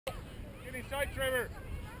Get inside, Trevor.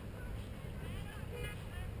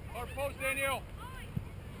 Our post, Daniel.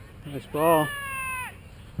 Nice ball.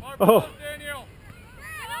 Our Oh. post, Daniel.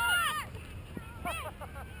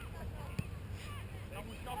 Now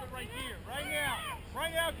we stop it right here, right now.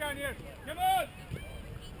 Right now, Kanye. Come on.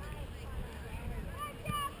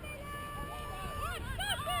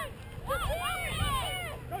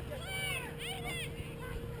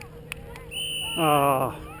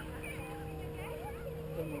 Ah.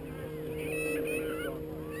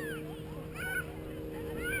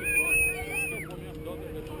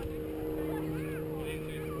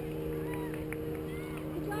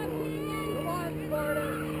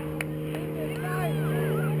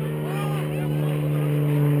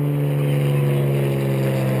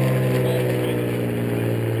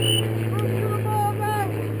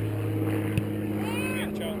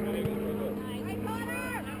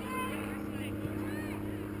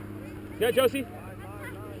 Yeah, Josie.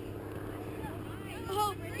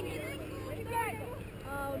 Oh,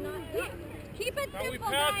 not yet. Keep it Can we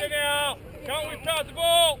simple, pass guys. it now? Can we pass the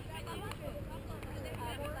ball?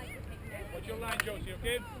 What's your line, Josie,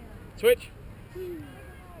 okay? Switch.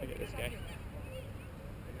 Look at this guy.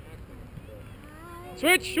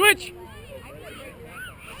 Switch, switch.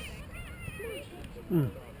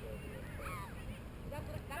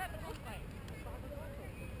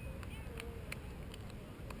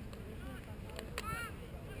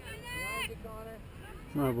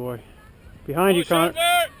 Oh boy. Behind you, Connor.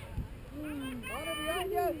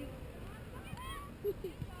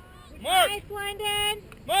 Mark! Nice, London.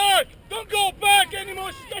 Mark! Don't go back anymore!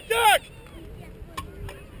 Attack!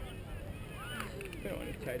 I don't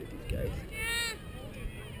want to tight at these guys.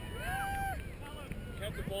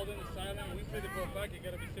 Kept the ball in the sideline. We play the ball back. You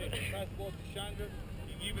gotta be safe. You pass the ball to Chandra.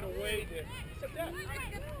 You give it away. Except that.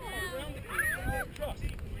 Around the key. Trust.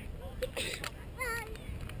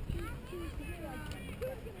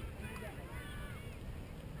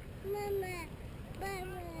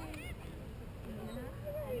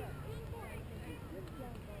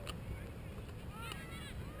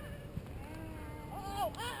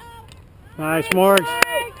 Nice, Morgs.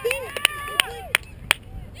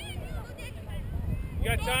 You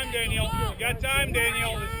got time, Daniel. You got time,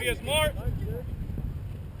 Daniel. Let's be smart.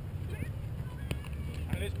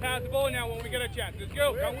 And let's pass the ball now when we get a chance. Let's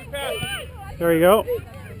go. Can we pass? There you go.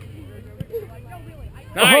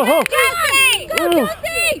 Nice. Oh, Josie! Go, oh.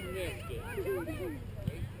 Josie!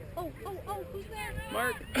 Oh, who's there?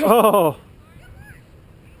 Mark. Oh.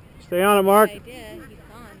 Stay on it, Mark. I did. He's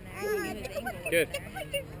on there. He knew his angle. Good.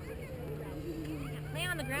 Play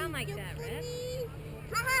on the ground like that, Rick.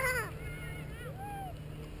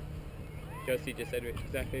 Josie just said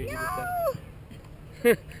exactly what you just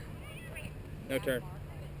said. No turn.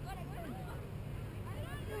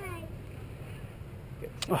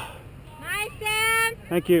 Oh, Nice, Sam!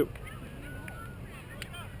 thank you.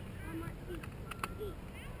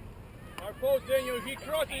 Our post, Daniel. If you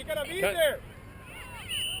cross it, you gotta be there.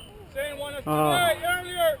 Saying one us Oh. tonight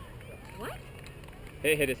earlier. What?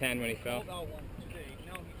 It hit his hand when he fell. Hold that one.